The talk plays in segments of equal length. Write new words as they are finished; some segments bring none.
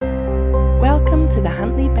to the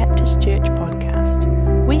Huntley Baptist Church podcast.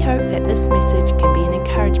 We hope that this message can be an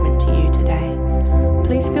encouragement to you today.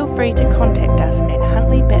 Please feel free to contact us at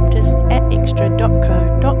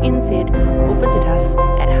huntleybaptist@extra.co.nz or visit us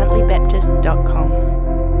at huntleybaptist.com.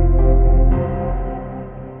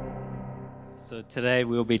 So today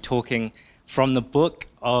we'll be talking from the book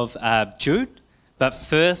of Jude, but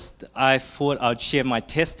first I thought I'd share my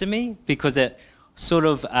testimony because it sort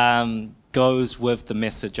of goes with the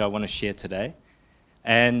message I want to share today.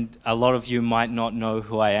 And a lot of you might not know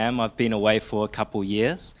who I am. I've been away for a couple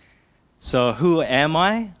years. So who am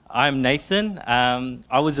I? I'm Nathan.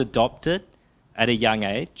 I was adopted at a young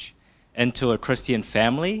age into a Christian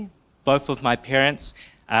family. Both of my parents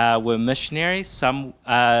were missionaries. Some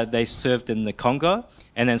they served in the Congo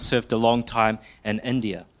and then served a long time in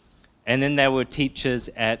India. And then they were teachers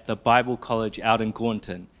at the Bible college out in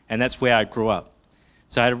Gaunton, and that's where I grew up.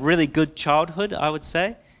 So I had a really good childhood, I would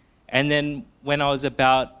say. And then when I was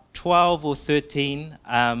about 12 or 13,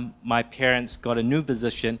 my parents got a new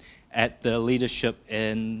position at the leadership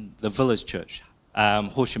in the village church,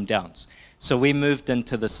 Horsham Downs. So we moved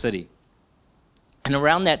into the city. And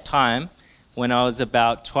around that time, when I was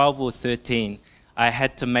about 12 or 13, I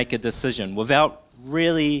had to make a decision without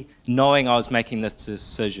really knowing I was making this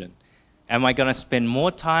decision. Am I going to spend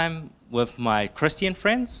more time with my Christian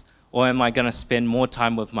friends, or am I going to spend more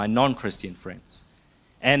time with my non-Christian friends?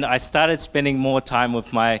 And I started spending more time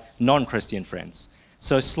with my non-Christian friends.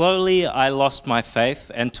 So slowly I lost my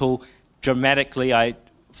faith until dramatically I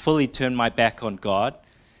fully turned my back on God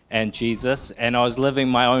and Jesus, and I was living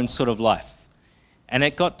my own sort of life. And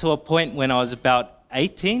it got to a point when I was about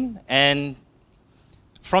 18, and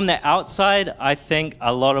from the outside, I think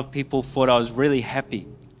a lot of people thought I was really happy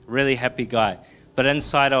guy. But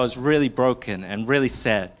inside I was really broken and really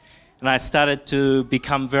sad. And I started to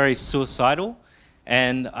become very suicidal.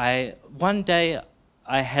 And one day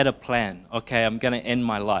I had a plan. Okay, I'm going to end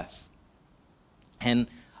my life. And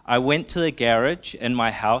I went to the garage in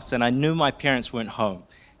my house, and I knew my parents weren't home.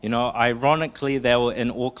 You know, ironically, they were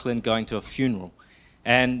in Auckland going to a funeral.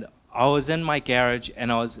 And I was in my garage,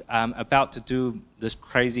 and I was about to do this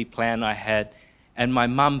crazy plan I had. And my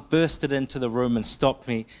mum bursted into the room and stopped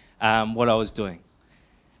me what I was doing.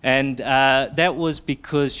 And that was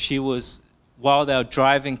because while they were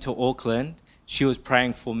driving to Auckland, she was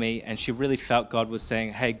praying for me, and she really felt God was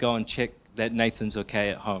saying, hey, go and check that Nathan's okay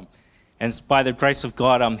at home. And by the grace of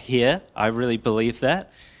God, I'm here. I really believe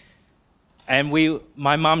that. And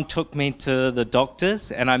my mum took me to the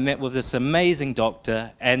doctors, and I met with this amazing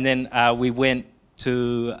doctor, and then we went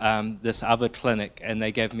to this other clinic, and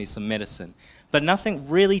they gave me some medicine. But nothing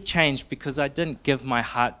really changed because I didn't give my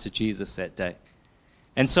heart to Jesus that day.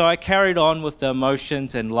 And so I carried on with the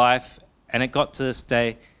emotions and life, and it got to this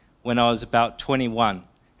day when I was about 21,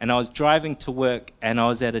 and I was driving to work, and I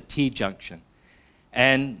was at a T-junction.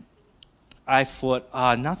 And I thought,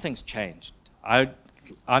 nothing's changed. I'm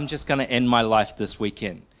just going to end my life this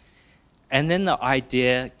weekend. And then the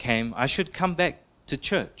idea came, I should come back to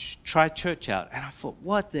church, try church out. And I thought,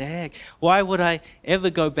 what the heck? Why would I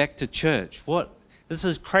ever go back to church? This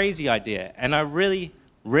is a crazy idea. And I really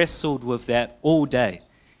wrestled with that all day.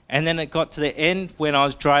 And then it got to the end when I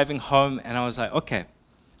was driving home, and I was like, okay,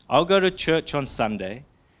 I'll go to church on Sunday,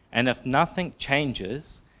 and if nothing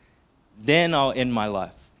changes, then I'll end my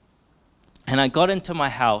life. And I got into my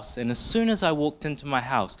house, and as soon as I walked into my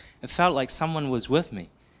house, it felt like someone was with me.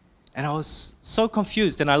 And I was so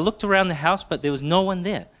confused, and I looked around the house, but there was no one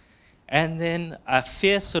there. And then a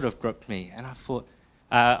fear sort of gripped me, and I thought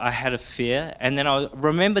I had a fear. And then I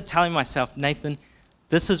remember telling myself, Nathan,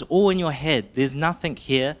 this is all in your head. There's nothing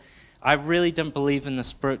here. I really didn't believe in the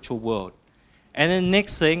spiritual world. And then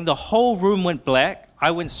next thing, the whole room went black.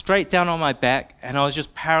 I went straight down on my back, and I was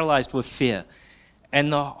just paralyzed with fear.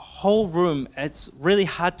 And the whole room, it's really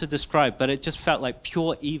hard to describe, but it just felt like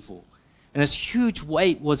pure evil. And this huge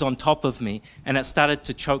weight was on top of me, and it started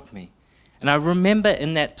to choke me. And I remember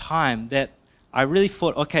in that time that I really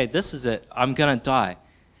thought, okay, this is it. I'm going to die.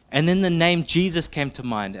 And then the name Jesus came to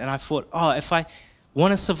mind, and I thought, if I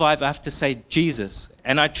want to survive, I have to say Jesus.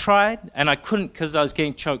 And I tried, and I couldn't because I was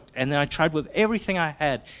getting choked. And then I tried with everything I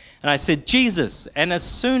had, and I said, Jesus. And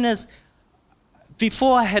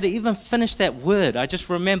before I had even finished that word, I just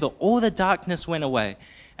remember all the darkness went away,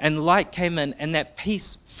 and light came in, and that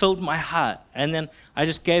peace filled my heart. And then I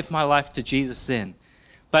just gave my life to Jesus then.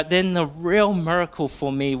 But then the real miracle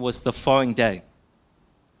for me was the following day.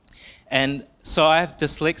 And so I have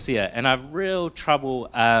dyslexia, and I have real trouble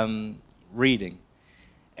reading.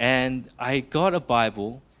 And I got a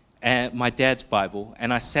Bible, my dad's Bible,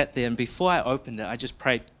 and I sat there, and before I opened it, I just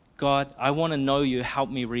prayed, God, I want to know you, help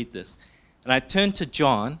me read this. And I turned to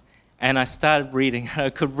John, and I started reading. I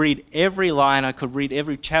could read every line, I could read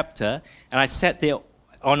every chapter, and I sat there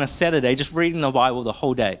on a Saturday just reading the Bible the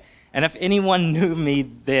whole day. And if anyone knew me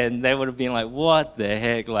then, they would have been like, what the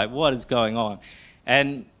heck, like what is going on?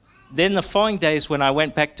 And then the following days when I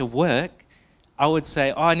went back to work, I would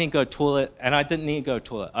say, I need to go to the toilet, and I didn't need to go to the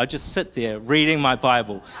toilet. I'd just sit there reading my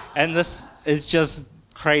Bible. And this is just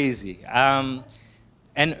crazy. And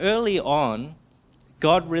early on,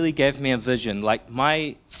 God really gave me a vision. Like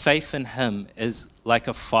my faith in him is like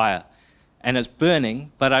a fire, and it's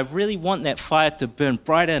burning, but I really want that fire to burn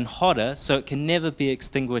brighter and hotter so it can never be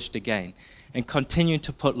extinguished again, and continue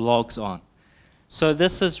to put logs on. So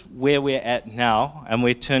this is where we're at now, and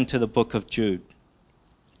we turn to the book of Jude.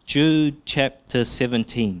 Jude chapter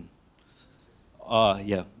 17. Oh,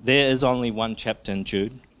 yeah, there is only one chapter in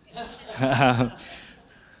Jude.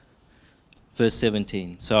 Verse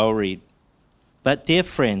 17, so I'll read. But dear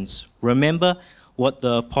friends, remember what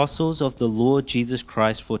the apostles of the Lord Jesus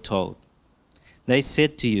Christ foretold. They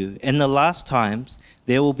said to you, in the last times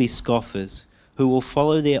there will be scoffers who will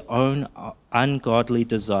follow their own ungodly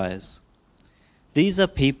desires. These are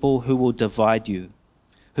people who will divide you,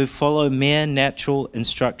 who follow mere natural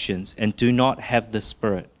instructions and do not have the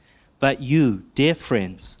Spirit. But you, dear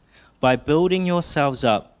friends, by building yourselves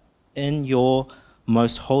up in your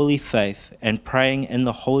most holy faith and praying in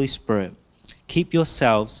the Holy Spirit, keep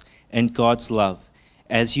yourselves in God's love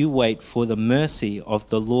as you wait for the mercy of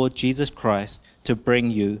the Lord Jesus Christ to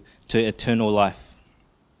bring you to eternal life.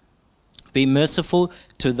 Be merciful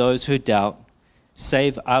to those who doubt.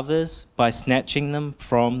 Save others by snatching them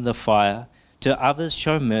from the fire. To others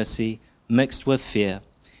show mercy mixed with fear,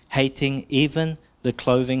 hating even the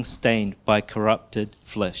clothing stained by corrupted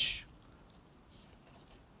flesh.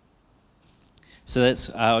 So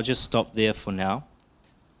I'll just stop there for now.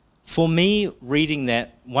 For me, reading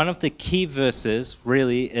that, one of the key verses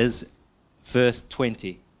really is verse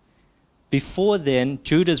 20. Before then,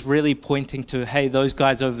 Jude is really pointing to, hey, those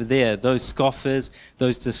guys over there, those scoffers,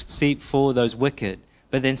 those deceitful, those wicked.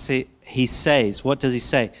 But then he says, what does he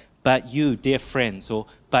say? But you, dear friends, or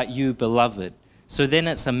but you, beloved. So then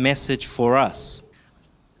it's a message for us.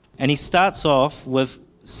 And he starts off with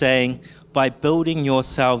saying, by building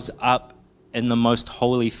yourselves up in the most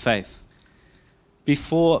holy faith.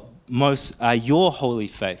 Before your holy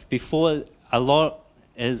faith, before a lot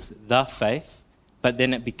is the faith, but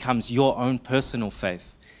then it becomes your own personal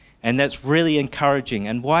faith. And that's really encouraging.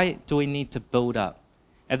 And why do we need to build up?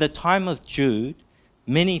 At the time of Jude,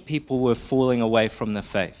 many people were falling away from the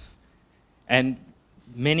faith. And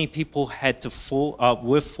many people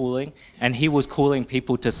were falling, and he was calling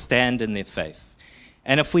people to stand in their faith.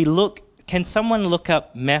 And if we look, can someone look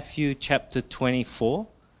up Matthew chapter 24,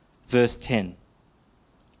 verse 10?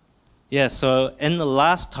 Yeah, so in the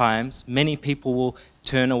last times, many people will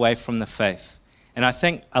turn away from the faith. And I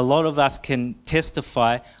think a lot of us can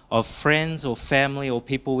testify of friends or family or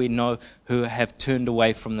people we know who have turned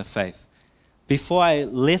away from the faith. Before I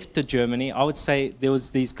left to Germany, I would say there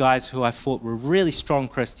was these guys who I thought were really strong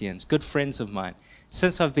Christians, good friends of mine.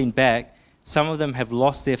 Since I've been back, some of them have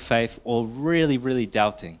lost their faith or really, really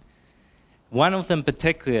doubting. One of them in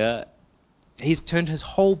particular, he's turned his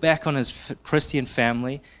whole back on his Christian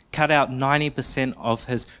family, cut out 90% of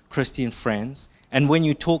his Christian friends. And when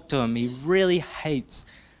you talk to him, he really hates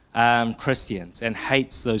Christians and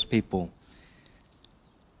hates those people.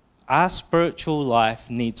 Our spiritual life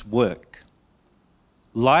needs work.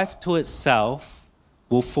 Life to itself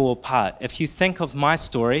will fall apart. If you think of my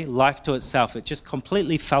story, life to itself, it just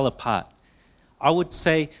completely fell apart. I would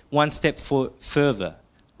say one step further.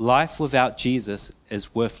 Life without Jesus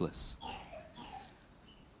is worthless.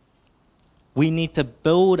 We need to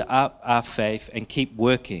build up our faith and keep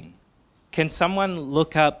working. Can someone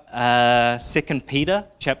look up 2 Peter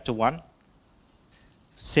chapter 1?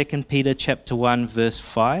 2 Peter chapter 1 verse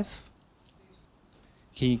 5.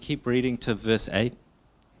 Can you keep reading to verse 8?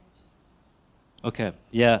 Okay,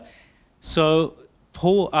 yeah. So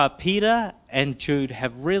Peter and Jude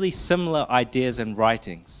have really similar ideas and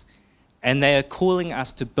writings. And they are calling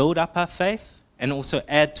us to build up our faith and also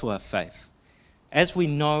add to our faith. As we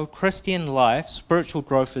know, Christian life, spiritual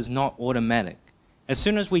growth is not automatic. As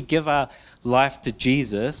soon as we give our life to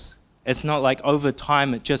Jesus, it's not like over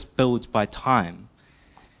time, it just builds by time.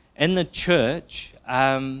 In the church,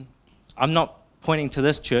 I'm not pointing to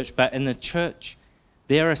this church, but in the church,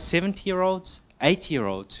 there are 70-year-olds,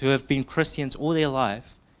 80-year-olds who have been Christians all their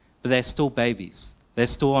life, but they're still babies. They're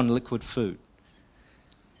still on liquid food.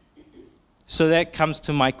 So that comes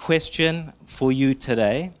to my question for you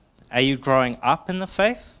today. Are you growing up in the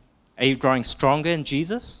faith? Are you growing stronger in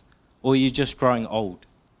Jesus? Or are you just growing old?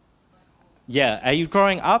 Yeah, are you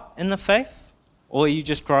growing up in the faith or are you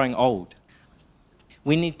just growing old?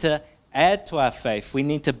 We need to add to our faith. We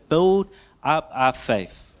need to build up our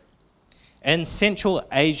faith. In Central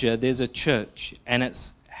Asia, there's a church and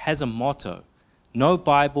it has a motto: no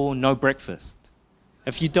Bible, no breakfast.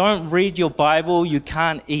 If you don't read your Bible, you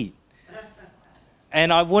can't eat.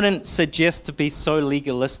 And I wouldn't suggest to be so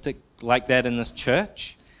legalistic like that in this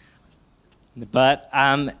church, but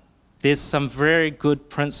there's some very good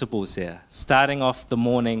principles there. Starting off the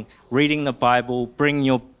morning, reading the Bible, bringing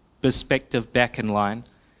your perspective back in line,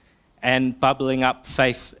 and bubbling up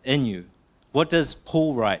faith in you. What does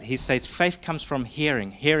Paul write? He says faith comes from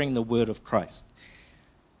hearing the word of Christ.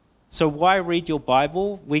 So why read your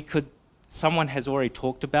Bible? Someone has already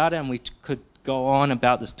talked about it, and we could go on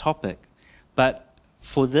about this topic. But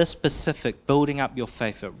for this specific, building up your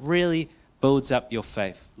faith, it really builds up your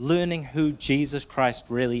faith. Learning who Jesus Christ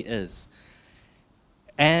really is.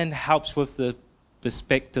 And helps with the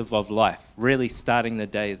perspective of life, really starting the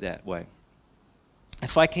day that way.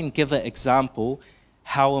 If I can give an example,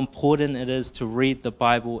 how important it is to read the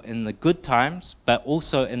Bible in the good times, but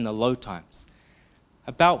also in the low times.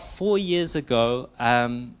 About 4 years ago,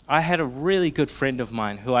 I had a really good friend of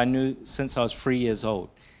mine who I knew since I was 3 years old.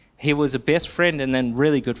 He was a best friend and then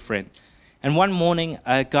really good friend. And one morning,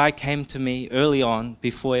 a guy came to me early on,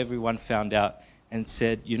 before everyone found out, and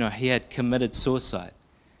said, he had committed suicide.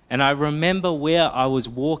 And I remember where I was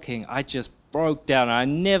walking, I just broke down. I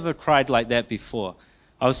never cried like that before.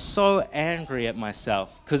 I was so angry at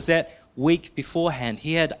myself, because that week beforehand,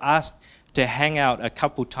 he had asked to hang out a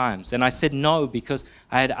couple times. And I said no, because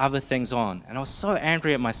I had other things on. And I was so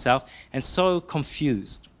angry at myself and so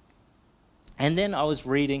confused. And then I was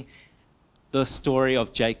reading the story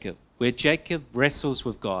of Jacob, where Jacob wrestles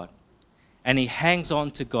with God and he hangs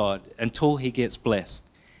on to God until he gets blessed.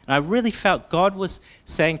 And I really felt God was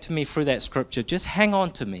saying to me through that scripture, just hang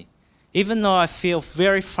on to me. Even though I feel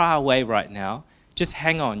very far away right now, just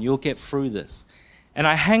hang on, you'll get through this. And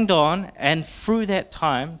I hanged on, and through that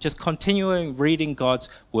time, just continuing reading God's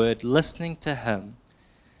word, listening to him,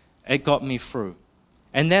 it got me through.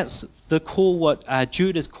 And that's the call, what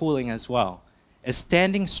Jude is calling as well, is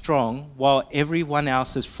standing strong while everyone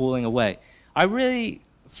else is falling away. I really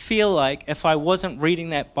feel like if I wasn't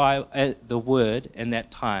reading that the word in that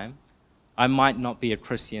time, I might not be a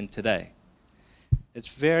Christian today. It's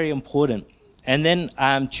very important. And then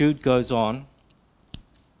Jude goes on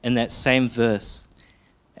in that same verse,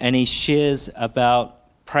 and he shares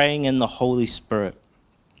about praying in the Holy Spirit.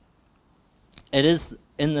 It is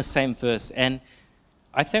in the same verse, and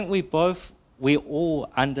I think we all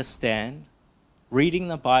understand reading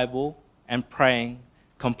the Bible and praying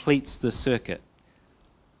completes the circuit.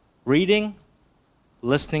 Reading,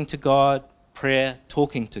 listening to God, prayer,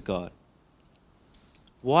 talking to God.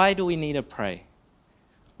 Why do we need to pray?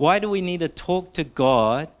 Why do we need to talk to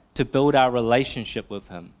God to build our relationship with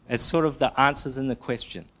him? It's sort of the answers in the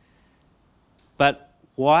question. But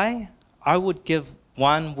why? I would give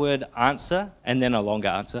one word answer and then a longer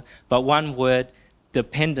answer, but one word: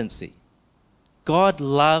 dependency. God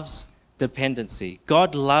loves dependency.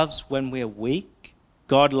 God loves when we're weak.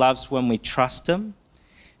 God loves when we trust him.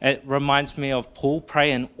 It reminds me of Paul: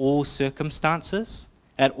 pray in all circumstances,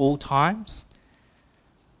 at all times.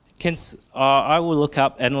 I will look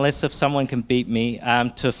up, unless if someone can beat me,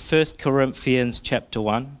 to 1 Corinthians chapter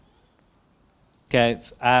 1. Okay,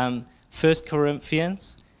 1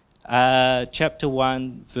 Corinthians chapter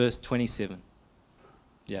 1, verse 27.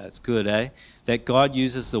 Yeah, it's good, eh? That God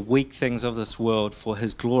uses the weak things of this world for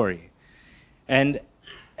his glory. And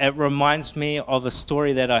it reminds me of a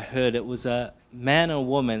story that I heard. It was a man and a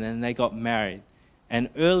woman, and they got married. And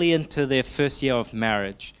early into their first year of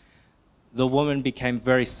marriage, the woman became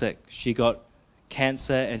very sick. She got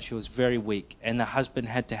cancer and she was very weak. And the husband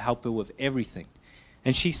had to help her with everything.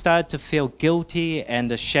 And she started to feel guilty and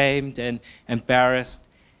ashamed and embarrassed.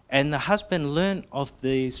 And the husband learned of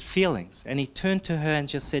these feelings. And he turned to her and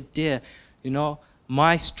just said, "Dear,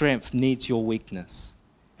 my strength needs your weakness."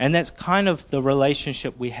 And that's kind of the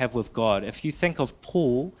relationship we have with God. If you think of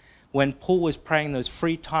Paul, when Paul was praying those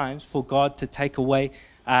 3 times for God to take away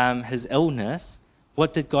his illness,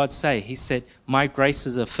 what did God say? He said, "My grace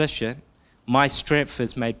is sufficient. My strength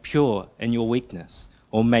is made pure in your weakness,"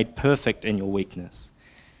 or made perfect in your weakness.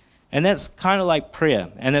 And that's kind of like prayer,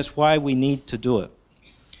 and that's why we need to do it.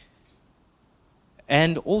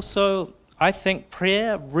 And also, I think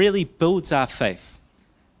prayer really builds our faith.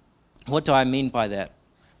 What do I mean by that?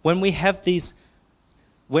 When we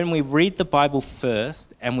read the Bible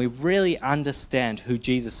first and we really understand who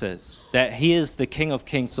Jesus is, that he is the King of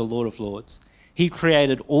Kings, the Lord of Lords, he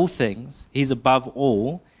created all things, he's above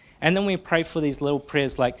all, And then we pray for these little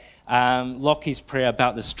prayers like Lockie's prayer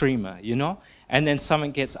about the streamer, and then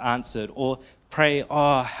something gets answered. Or pray,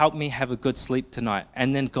 oh, help me have a good sleep tonight.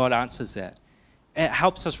 And then God answers that. It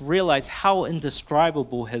helps us realize how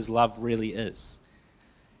indescribable his love really is.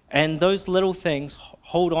 And those little things,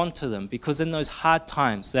 hold on to them, because in those hard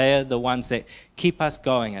times, they are the ones that keep us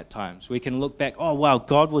going at times. We can look back, oh, wow,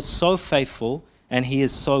 God was so faithful and he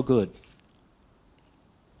is so good.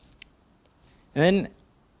 And then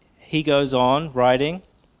he goes on writing,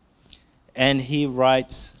 and he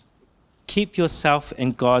writes, keep yourself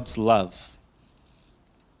in God's love.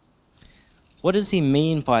 What does he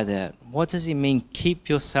mean by that? What does he mean, keep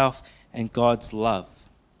yourself in God's love?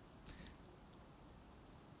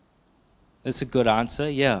 That's a good answer,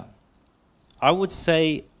 yeah. I would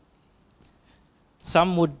say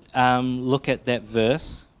some would look at that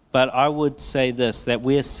verse, but I would say this, that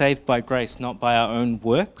we are saved by grace, not by our own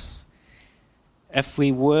works. If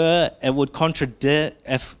we were, it would contradict,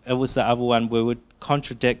 if it was the other one, we would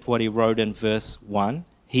contradict what he wrote in verse 1.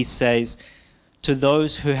 He says, to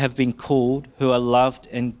those who have been called, who are loved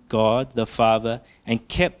in God the Father and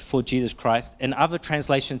kept for Jesus Christ. In other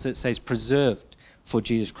translations it says preserved for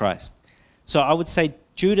Jesus Christ. So I would say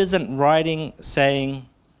Jude isn't writing saying,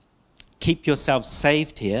 keep yourselves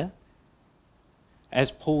saved here.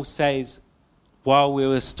 As Paul says, while we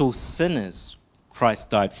were still sinners, Christ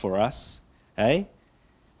died for us.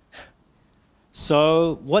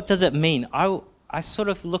 So what does it mean? I sort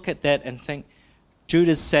of look at that and think Jude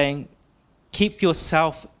is saying, keep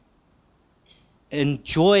yourself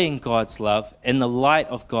enjoying God's love in the light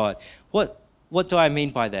of God. What do I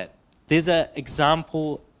mean by that? There's an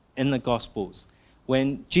example in the Gospels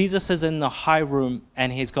when Jesus is in the high room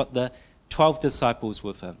and he's got the 12 disciples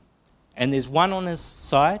with him. And there's one on his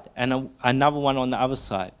side and another one on the other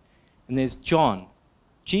side. And there's John.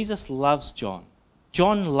 Jesus loves John.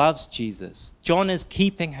 John loves Jesus. John is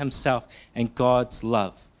keeping himself in God's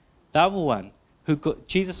love. The other one, who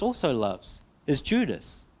Jesus also loves, is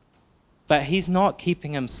Judas. But he's not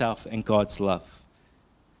keeping himself in God's love.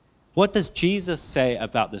 What does Jesus say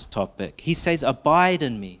about this topic? He says, abide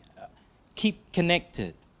in me. Keep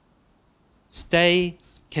connected. Stay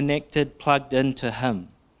connected, plugged into him.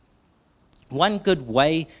 One good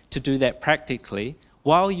way to do that practically,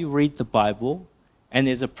 while you read the Bible and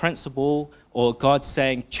there's a principle or God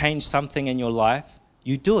saying change something in your life,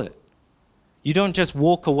 you do it. You don't just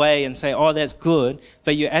walk away and say, oh, that's good,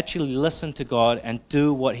 but you actually listen to God and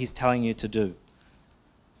do what he's telling you to do.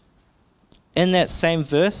 In that same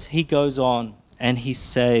verse, he goes on and he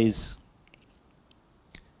says,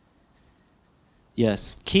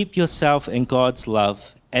 yes, keep yourself in God's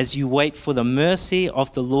love as you wait for the mercy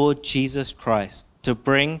of the Lord Jesus Christ to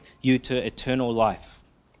bring you to eternal life.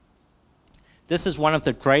 This is one of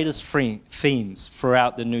the greatest themes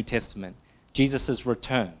throughout the New Testament, Jesus'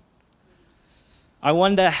 return. I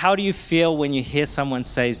wonder, how do you feel when you hear someone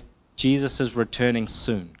say Jesus is returning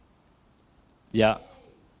soon? Yeah.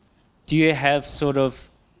 Do you have sort of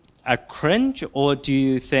a cringe, or do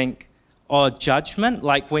you think, oh, judgment,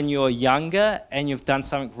 like when you're younger and you've done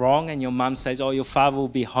something wrong and your mum says, oh, your father will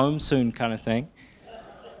be home soon kind of thing?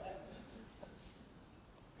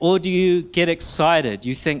 Or do you get excited?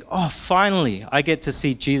 You think, oh, finally, I get to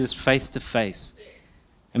see Jesus face to face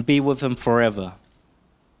and be with him forever.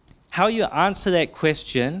 How you answer that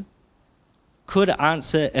question could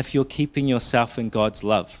answer if you're keeping yourself in God's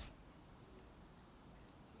love.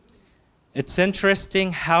 It's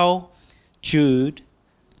interesting how Jude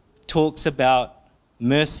talks about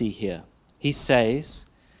mercy here. He says,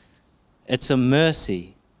 it's a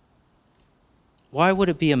mercy. Why would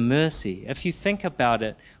it be a mercy? If you think about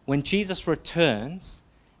it, when Jesus returns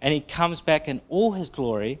and he comes back in all his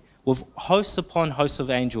glory with hosts upon hosts of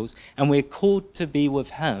angels, and we're called to be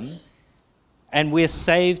with him, and we're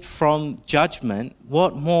saved from judgment,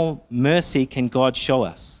 what more mercy can God show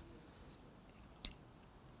us?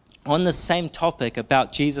 On the same topic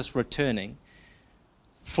about Jesus returning,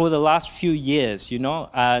 for the last few years,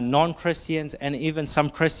 non-Christians and even some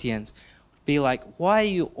Christians be like, why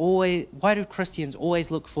do Christians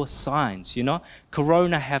always look for signs?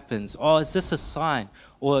 Corona happens. Oh, is this a sign?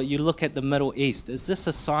 Or you look at the Middle East. Is this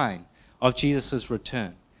a sign of Jesus'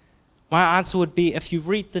 return? My answer would be, if you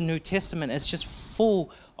read the New Testament, it's just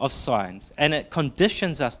full of signs, and it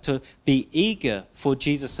conditions us to be eager for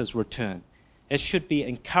Jesus' return. It should be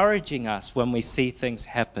encouraging us when we see things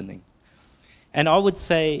happening. And I would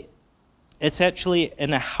say it's actually,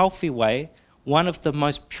 in a healthy way, one of the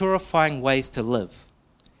most purifying ways to live.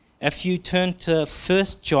 If you turn to 1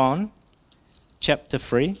 John chapter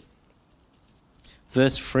 3,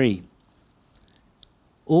 verse 3,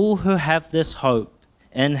 all who have this hope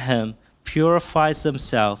in him purifies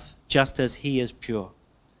himself just as he is pure.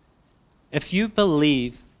 If you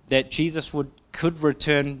believe that Jesus could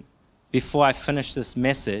return before I finish this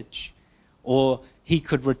message, or he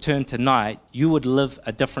could return tonight, you would live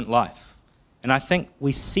a different life. And I think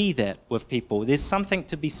we see that with people. There's something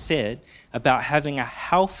to be said about having a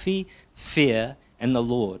healthy fear in the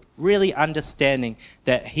Lord, really understanding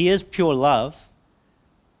that he is pure love,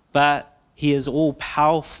 but he is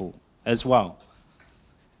all-powerful as well.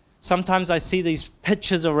 Sometimes I see these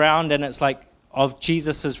pictures around and it's like of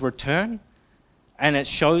Jesus' return, and it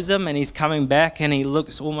shows him and he's coming back and he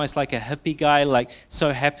looks almost like a hippie guy, like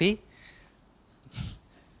so happy.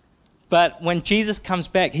 But when Jesus comes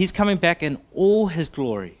back, he's coming back in all his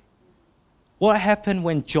glory. What happened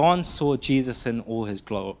when John saw Jesus in all his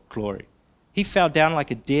glory? He fell down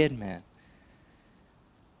like a dead man.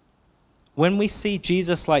 When we see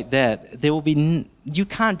Jesus like that, there will be you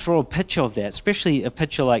can't draw a picture of that, especially a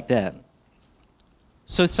picture like that.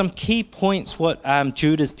 So some key points what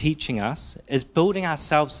Jude is teaching us is building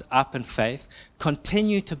ourselves up in faith.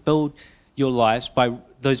 Continue to build your lives by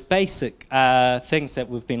those basic things that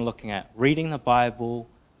we've been looking at. Reading the Bible,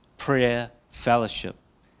 prayer, fellowship.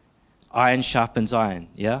 Iron sharpens iron,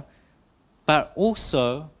 yeah? But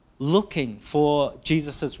also looking for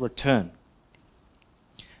Jesus' return.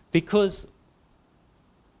 Because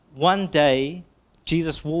one day,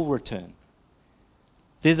 Jesus will return.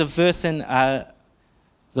 There's a verse in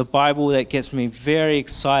the Bible that gets me very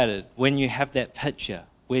excited when you have that picture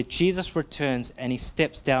where Jesus returns and he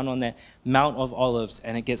steps down on that Mount of Olives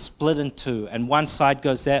and it gets split in two, and one side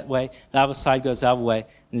goes that way, the other side goes the other way,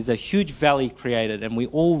 and there's a huge valley created and we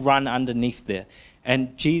all run underneath there.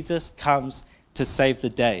 And Jesus comes to save the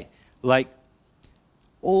day. Like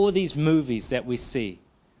all these movies that we see,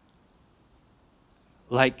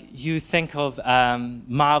 like you think of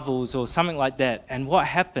Marvels or something like that, and what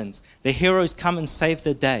happens? The heroes come and save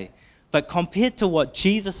the day. But compared to what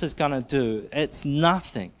Jesus is going to do, it's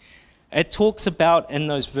nothing. It talks about in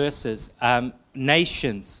those verses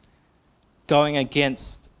nations going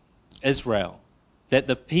against Israel, that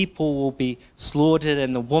the people will be slaughtered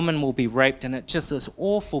and the woman will be raped, and it's just this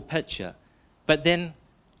awful picture. But then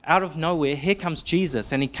out of nowhere, here comes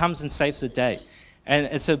Jesus, and he comes and saves the day. And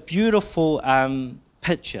it's a beautiful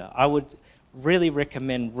picture. I would really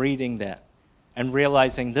recommend reading that and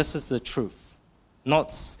realizing this is the truth.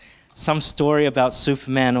 Not some story about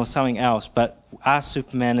Superman or something else, but our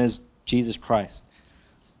Superman is Jesus Christ.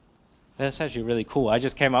 That's actually really cool. I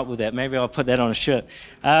just came up with that. Maybe I'll put that on a shirt.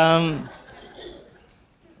 But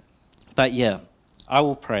yeah, I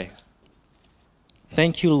will pray.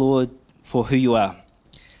 Thank you, Lord, for who you are.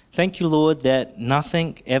 Thank you, Lord, that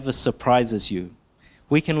nothing ever surprises you.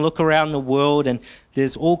 We can look around the world and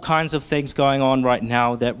there's all kinds of things going on right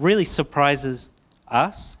now that really surprises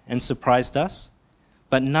us and surprised us,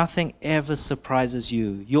 but nothing ever surprises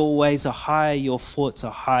you. Your ways are higher, your thoughts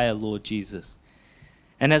are higher, Lord Jesus.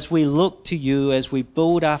 And as we look to you, as we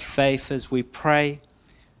build our faith, as we pray,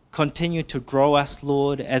 continue to grow us,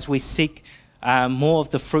 Lord, as we seek more of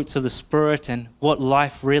the fruits of the Spirit and what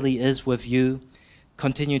life really is with you.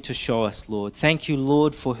 Continue to show us, Lord. Thank you,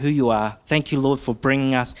 Lord, for who you are. Thank you, Lord, for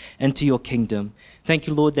bringing us into your kingdom. Thank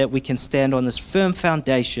you, Lord, that we can stand on this firm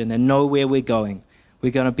foundation and know where we're going.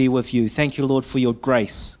 We're going to be with you. Thank you, Lord, for your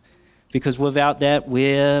grace, because without that,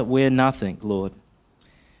 we're nothing, Lord.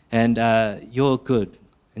 And you're good.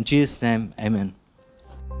 In Jesus' name, amen.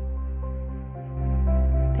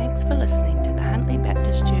 Thanks for listening to the Huntley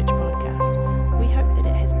Baptist Church podcast.